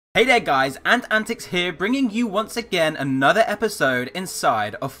Hey there guys, AntAntixx here, bringing you once again another episode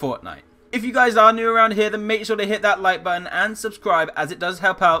inside of Fortnite. If you guys are new around here, then make sure to hit that like button and subscribe, as it does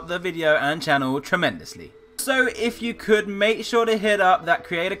help out the video and channel tremendously. So if you could, make sure to hit up that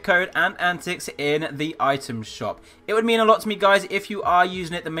creator code AntAntixx in the item shop. It would mean a lot to me guys. If you are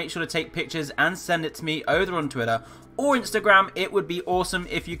using it, then make sure to take pictures and send it to me either on Twitter or Instagram. It would be awesome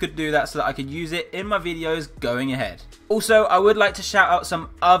if you could do that so that I could use it in my videos going ahead. Also, I would like to shout out some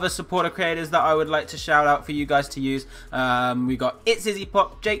other supporter creators that I would like to shout out for you guys to use. We got It's Izzy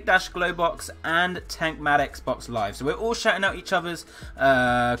Pop, Jake Dash Glowbox, and Tank Mad Xbox Live. So we're all shouting out each other's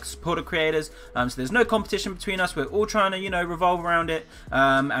supporter creators. So there's no competition between us. We're all trying to, you know, revolve around it,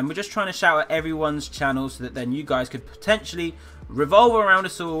 and we're just trying to shout out everyone's channel so that then you guys could potentially revolve around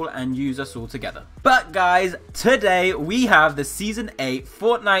us all and use us all together. But guys, today we have the Season 8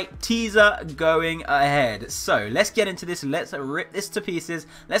 Fortnite teaser going ahead. So let's get into this. Let's rip this to pieces.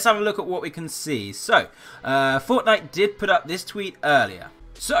 Let's have a look at what we can see. So Fortnite did put up this tweet earlier.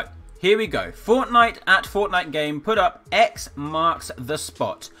 So here we go. Fortnite at Fortnite Game put up X marks the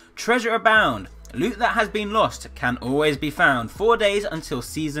spot. Treasure abound. Loot that has been lost can always be found. 4 days until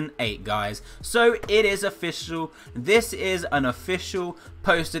Season 8, guys. So it is official. This is an official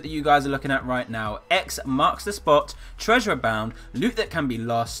poster that you guys are looking at right now. X marks the spot. Treasure abound. Loot that can be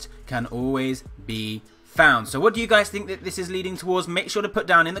lost can always be found. So what do you guys think that this is leading towards? Make sure to put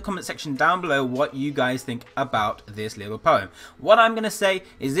down in the comment section down below what you guys think about this little poem. What I'm going to say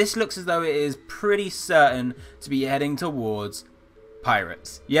is this looks as though it is pretty certain to be heading towards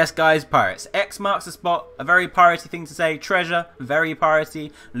pirates. Yes guys, pirates. X marks the spot, a very piratey thing to say. Treasure, very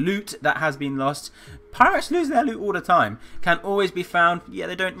piratey. Loot that has been lost. Pirates lose their loot all the time. Can always be found. Yeah,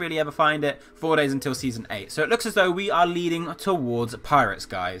 they don't really ever find it. 4 days until Season 8. So it looks as though we are leading towards pirates,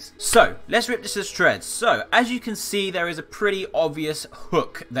 guys. So let's rip this to shreds. So as you can see, there is a pretty obvious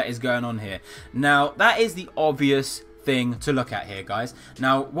hook that is going on here. Now that is the obvious thing to look at here, guys.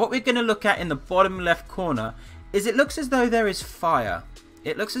 Now what we're going to look at in the bottom left corner is it looks as though there is fire.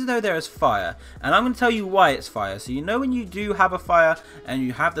 It looks as though there is fire, and I'm going to tell you why it's fire. So you know when you do have a fire and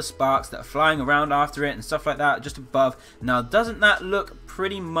you have the sparks that are flying around after it and stuff like that just above. Now doesn't that look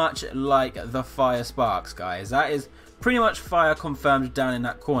pretty much like the fire sparks, guys? That is pretty much fire confirmed down in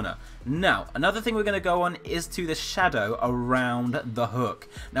that corner. Now another thing we're going to go on is to the shadow around the hook.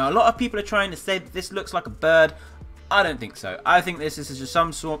 Now a lot of people are trying to say that this looks like a bird. I don't think so. I think this is just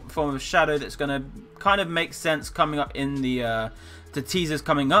some form of shadow that's going to kind of make sense coming up in the teasers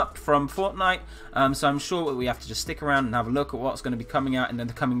coming up from Fortnite. So I'm sure we have to just stick around and have a look at what's going to be coming out in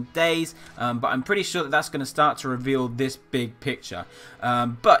the coming days. But I'm pretty sure that that's going to start to reveal this big picture.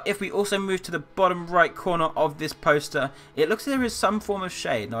 But if we also move to the bottom right corner of this poster, it looks like there is some form of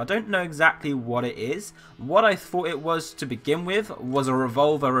shade. Now I don't know exactly what it is. What I thought it was to begin with was a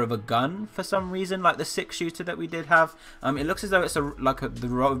revolver of a gun for some reason, like the 6-shooter that we did have. It looks as though it's the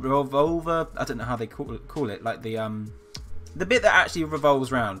revolver. I don't know how they call it, like the bit that actually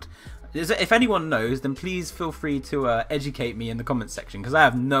revolves round. If anyone knows, then please feel free to educate me in the comments section, because I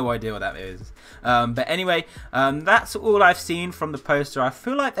have no idea what that is. But anyway, that's all I've seen from the poster. I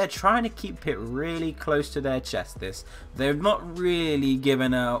feel like they're trying to keep it really close to their chest. They've not really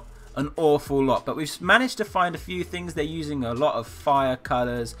given out an awful lot, but we've managed to find a few things. They're using a lot of fire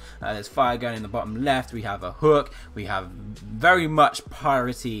colors. There's fire going in the bottom left. We have a hook. We have very much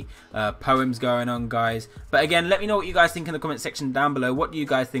piratey poems going on, guys. But again, let me know what you guys think in the comment section down below. What do you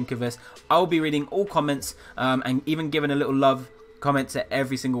guys think of this? I'll be reading all comments, and even giving a little love comment to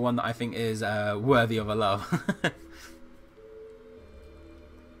every single one that I think is worthy of a love.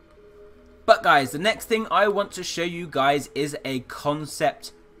 But guys, the next thing I want to show you guys is a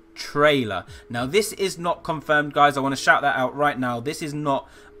concept trailer. Now this is not confirmed, guys. I want to shout that out right now. This is not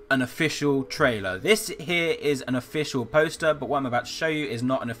an official trailer. This here is an official poster, but what I'm about to show you is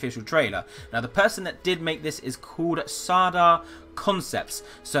not an official trailer. Now the person that did make this is called Sardar Concepts,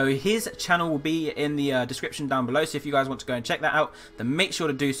 so his channel will be in the description down below, so if you guys want to go and check that out, then make sure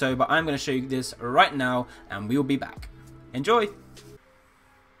to do so. But I'm going to show you this right now and we will be back. Enjoy.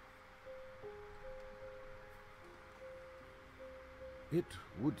 It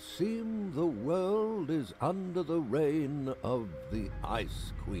would seem the world is under the reign of the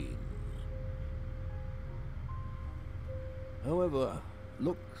Ice Queen. However,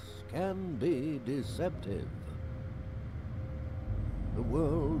 looks can be deceptive. The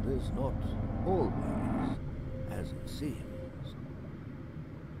world is not always as it seems.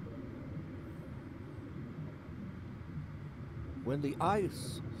 When the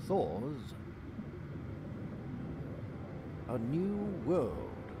ice thaws, a new world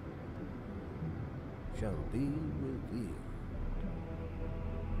shall be revealed.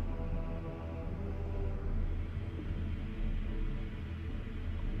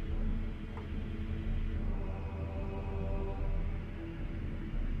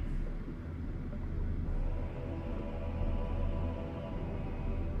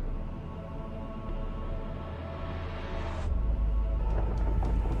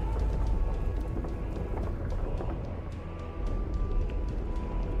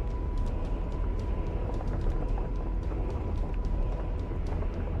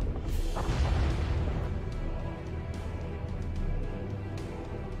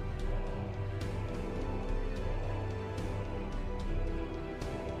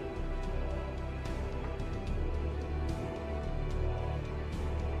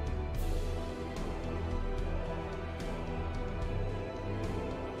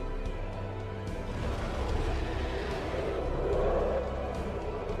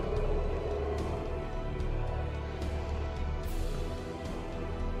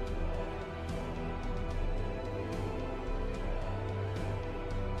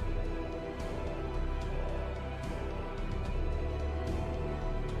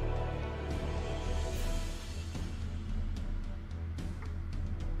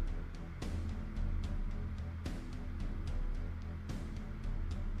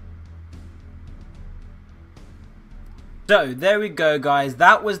 So there we go, guys.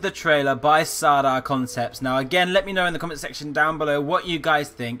 That was the trailer by Sardar Concepts. Now again, let me know in the comment section down below what you guys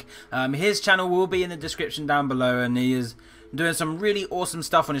think. His channel will be in the description down below, and he is doing some really awesome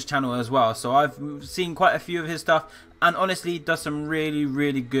stuff on his channel as well. So I've seen quite a few of his stuff, and honestly does some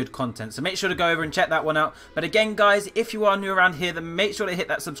really good content. So make sure to go over and check that one out. But again, guys, if you are new around here, then make sure to hit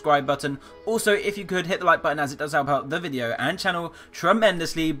that subscribe button. Also, if you could, hit the like button, as it does help out the video and channel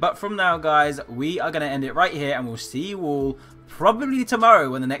tremendously. But from now, guys, we are going to end it right here, and we'll see you all probably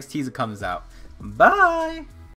tomorrow when the next teaser comes out. Bye!